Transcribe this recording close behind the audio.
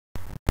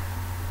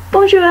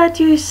Bonjour à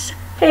tous!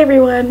 Hey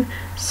everyone!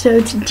 So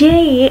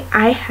today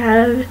I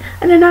have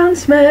an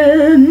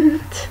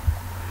announcement!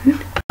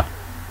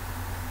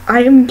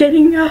 I am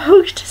getting a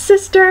host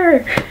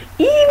sister!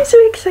 I'm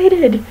so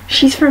excited!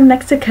 She's from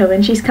Mexico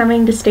and she's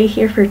coming to stay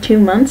here for 2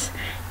 months,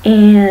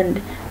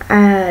 and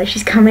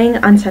she's coming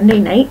on Sunday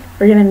night.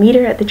 We're gonna meet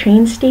her at the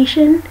train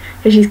station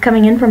because she's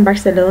coming in from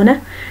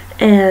Barcelona,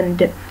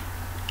 and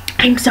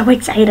I'm so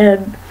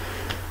excited!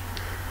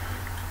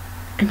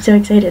 I'm so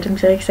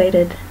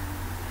excited.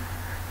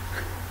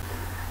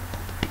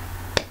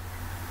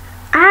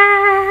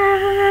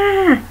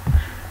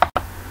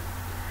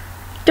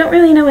 Don't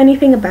really know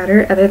anything about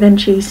her other than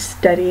she's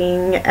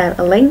studying at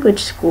a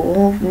language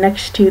school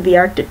next to the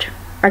Arc de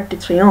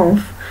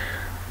Triomphe,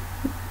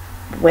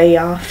 way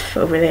off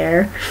over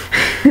there.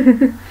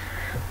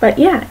 But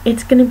yeah,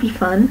 it's gonna be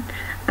fun.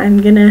 I'm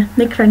gonna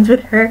make friends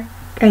with her.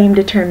 I am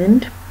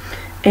determined,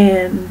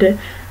 and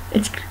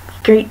it's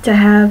great to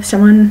have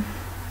someone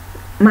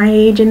my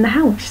age in the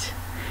house.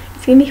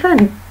 It's gonna be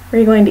fun.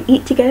 We're going to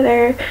eat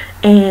together,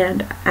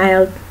 and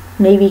I'll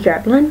maybe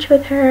grab lunch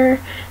with her,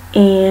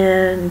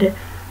 and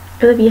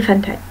it'll be a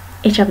fun time.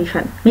 It shall be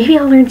fun. Maybe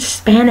I'll learn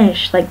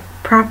Spanish, like,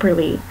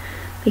 properly,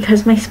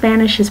 because my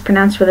Spanish is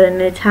pronounced with an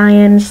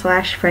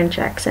Italian/French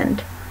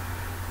accent.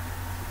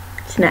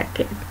 It's not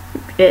good.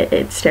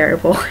 It's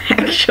terrible,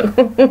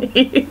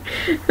 actually.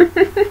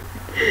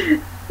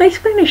 My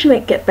Spanish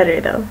might get better,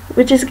 though,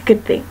 which is a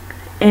good thing.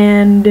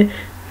 And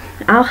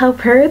I'll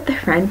help her with the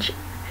French,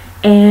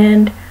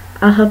 and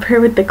I'll help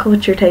her with the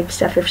culture type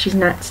stuff if she's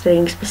not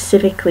studying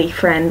specifically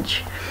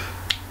French.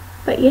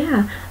 But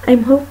yeah,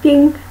 I'm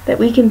hoping that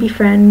we can be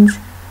friends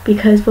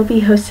because we'll be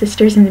host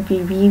sisters, and it'd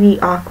be really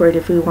awkward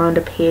if we wound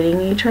up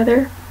hating each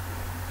other.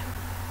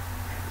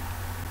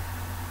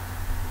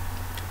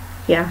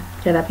 Yeah,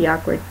 that'd be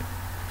awkward.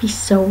 It'd be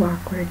so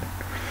awkward.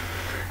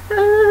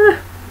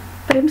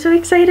 But I'm so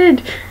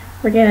excited.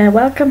 We're gonna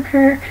welcome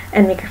her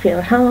and make her feel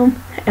at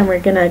home, and we're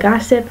gonna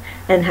gossip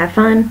and have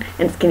fun,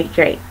 and it's gonna be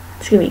great.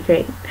 It's gonna be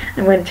great.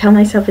 I'm going to tell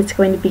myself it's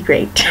going to be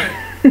great.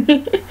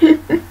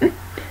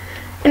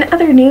 In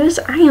other news,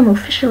 I am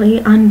officially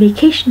on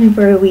vacation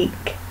for a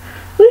week.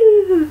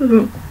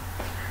 Woo!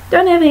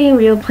 Don't have any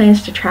real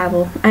plans to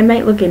travel. I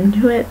might look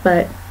into it,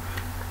 but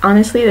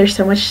honestly, there's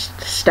so much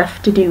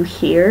stuff to do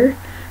here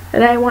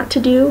that I want to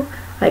do.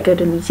 Like go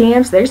to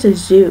museums. There's a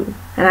zoo,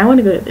 and I want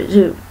to go to the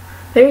zoo.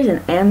 There's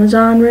an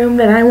Amazon room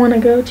that I want to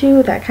go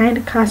to that kind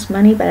of costs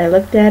money, but I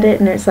looked at it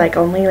and it's like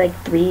only like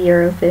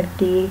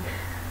 €3.50.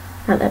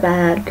 Not that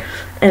bad.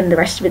 And the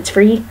rest of it's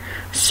free.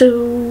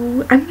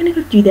 So I'm gonna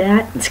go do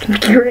that. It's gonna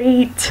be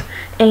great.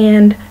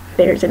 And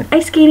there's an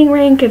ice skating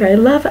rink, and I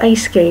love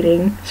ice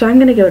skating, so I'm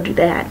gonna go do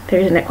that.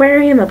 There's an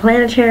aquarium, a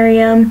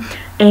planetarium,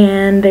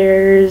 and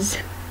there's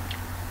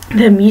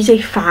the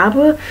Musée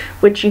Fabre,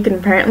 which you can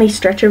apparently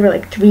stretch over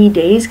like 3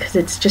 days because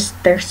it's just,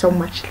 there's so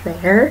much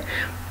there.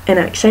 And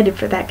I'm excited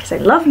for that because I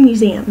love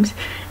museums.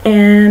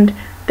 And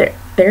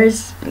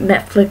there's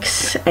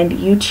Netflix and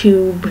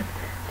YouTube,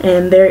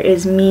 and there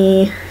is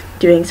me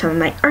doing some of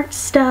my art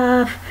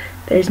stuff.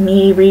 There's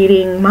me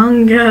reading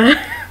manga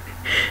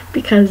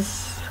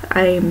because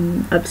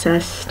I'm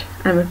obsessed.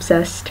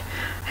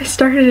 I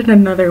started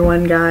another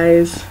one,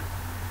 guys.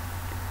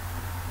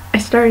 I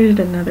started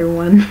another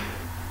one.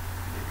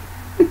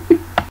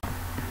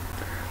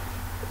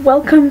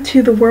 Welcome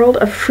to the world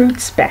of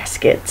fruits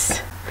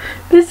baskets.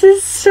 This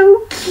is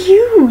so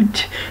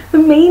cute! The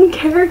main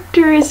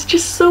character is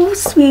just so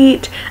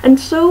sweet and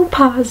so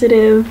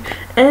positive,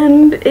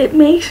 and it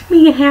makes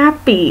me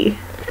happy.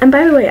 And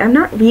by the way, I'm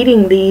not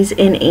reading these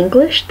in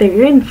English,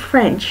 they're in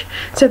French,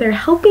 so they're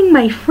helping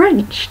my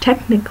French,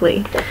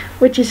 technically,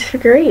 which is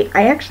great.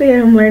 I actually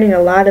am learning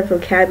a lot of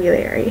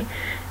vocabulary,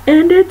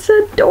 and it's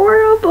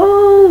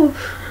adorable!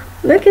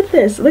 Look at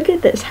this, look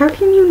at this. How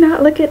can you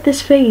not look at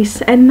this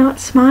face and not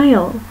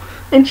smile?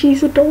 And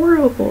she's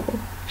adorable.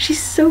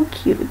 She's so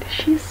cute.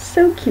 She's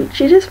so cute.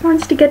 She just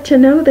wants to get to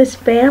know this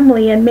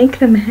family and make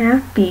them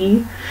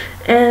happy.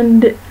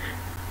 And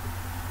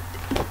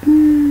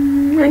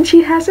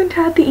she hasn't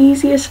had the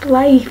easiest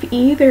life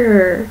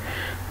either.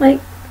 Like,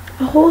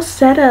 the whole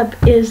setup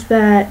is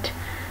that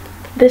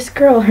this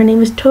girl, her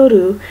name is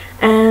Toru,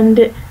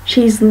 and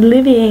she's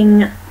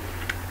living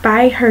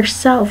by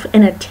herself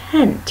in a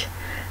tent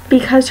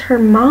because her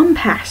mom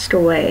passed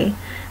away,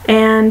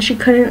 and she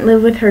couldn't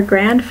live with her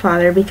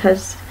grandfather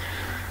because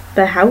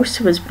the house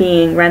was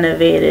being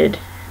renovated.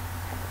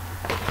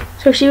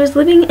 So she was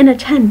living in a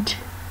tent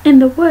in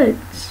the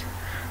woods.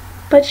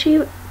 But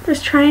she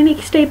was trying to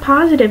stay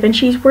positive, and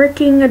she's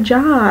working a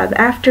job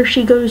after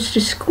she goes to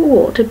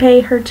school to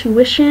pay her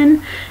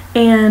tuition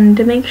and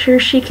to make sure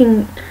she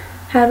can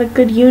have a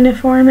good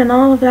uniform and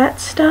all of that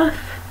stuff.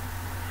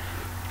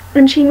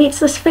 And she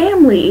meets this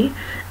family,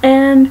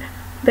 and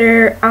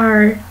there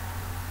are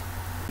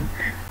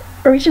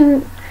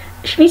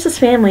she meets this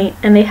family,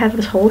 and they have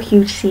this whole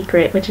huge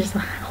secret, which is the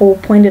whole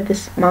point of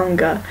this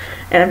manga,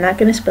 and I'm not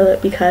going to spill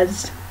it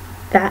because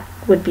that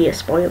would be a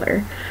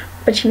spoiler.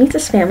 But she meets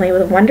this family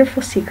with a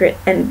wonderful secret,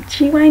 and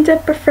she winds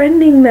up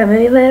befriending them, and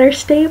they let her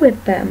stay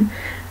with them.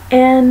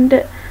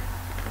 And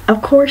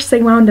of course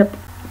they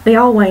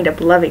all wind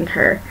up loving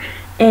her.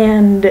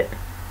 And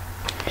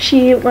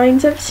she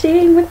winds up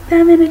staying with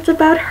them, and it's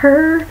about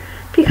her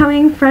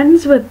becoming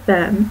friends with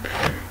them.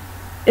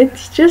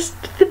 It's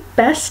just the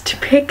best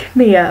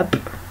pick-me-up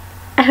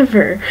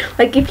ever.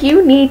 Like, if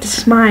you need to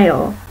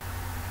smile,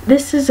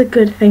 this is a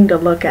good thing to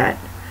look at.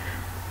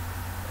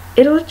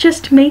 It'll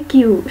just make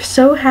you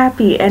so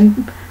happy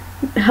and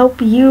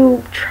help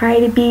you try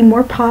to be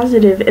more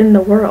positive in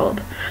the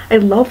world. I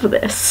love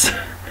this.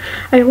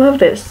 I love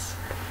this.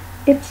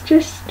 It's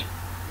just...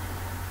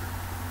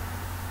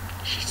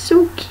 she's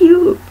so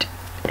cute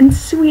and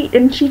sweet,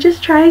 and she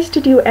just tries to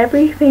do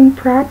everything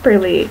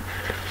properly.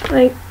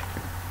 Like,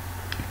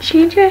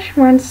 she just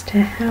wants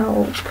to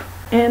help.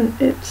 And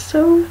it's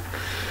so...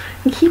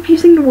 I keep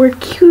using the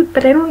word cute,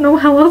 but I don't know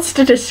how else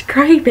to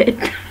describe it.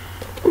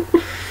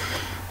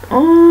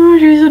 Oh,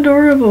 she's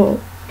adorable.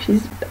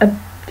 She's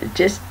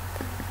just...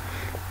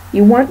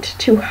 you want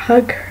to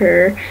hug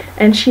her,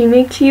 and she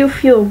makes you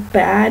feel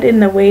bad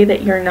in the way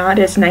that you're not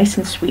as nice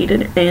and sweet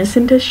and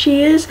innocent as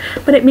she is,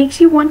 but it makes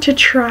you want to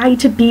try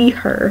to be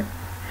her.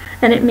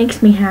 And it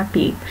makes me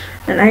happy.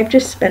 And I've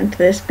just spent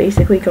this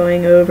basically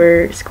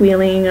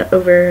squealing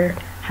over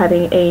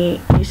having a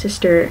new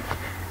sister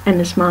and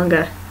this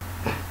manga.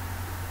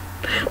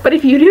 But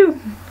if you do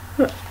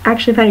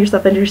actually find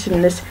yourself interested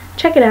in this,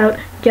 check it out,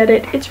 get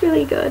it, it's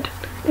really good.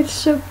 It's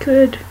so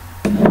good.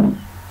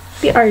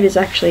 The art is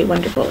actually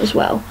wonderful as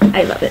well.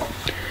 I love it.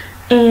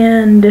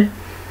 And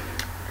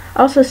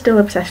also still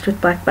obsessed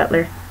with Black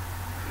Butler.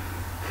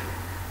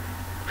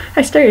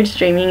 I started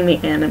streaming the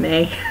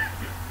anime.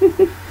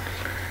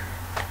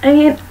 I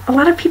mean, a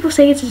lot of people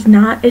say it's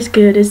not as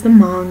good as the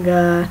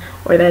manga,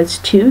 or that it's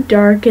too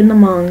dark in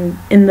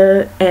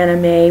the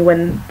anime,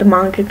 when the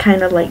manga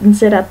kind of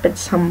lightens it up at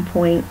some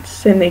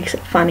points and makes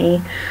it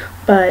funny.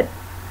 But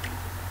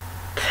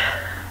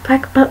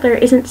Black Butler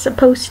isn't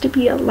supposed to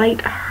be a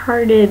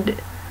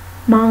light-hearted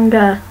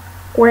manga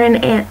or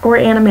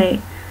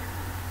anime.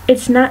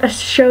 It's not a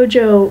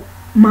shoujo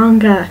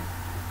manga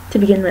to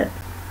begin with.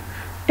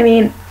 I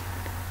mean,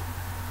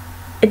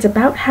 it's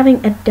about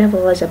having a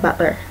devil as a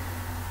butler.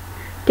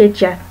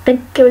 Did ya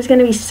think it was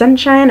gonna be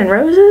sunshine and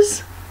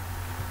roses?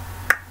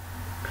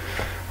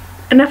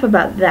 Enough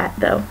about that,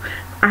 though.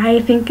 I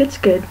think it's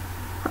good.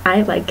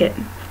 I like it.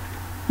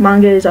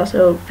 Manga is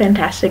also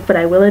fantastic, but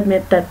I will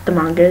admit that the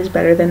manga is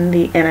better than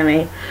the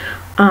anime.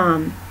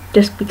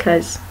 Just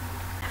because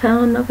I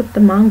fell in love with the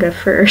manga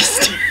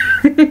first.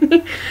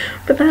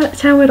 But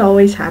that's how it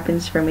always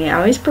happens for me. I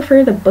always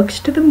prefer the books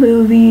to the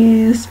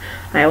movies.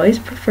 I always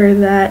prefer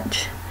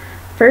that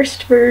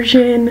first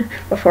version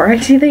before I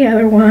see the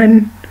other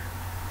one.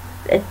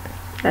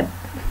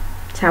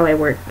 That's how I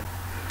work.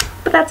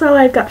 But that's all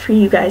I've got for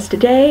you guys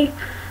today.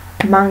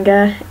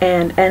 Manga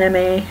and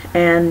anime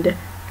and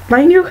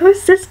my new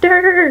host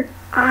sister.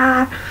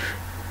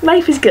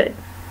 Life is good.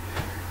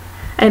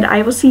 And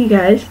I will see you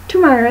guys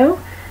tomorrow,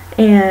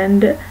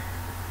 and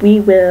we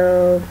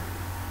will,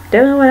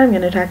 don't know what I'm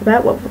going to talk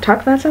about. Well, we'll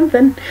talk about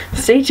something.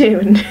 Stay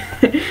tuned.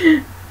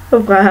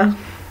 Wow.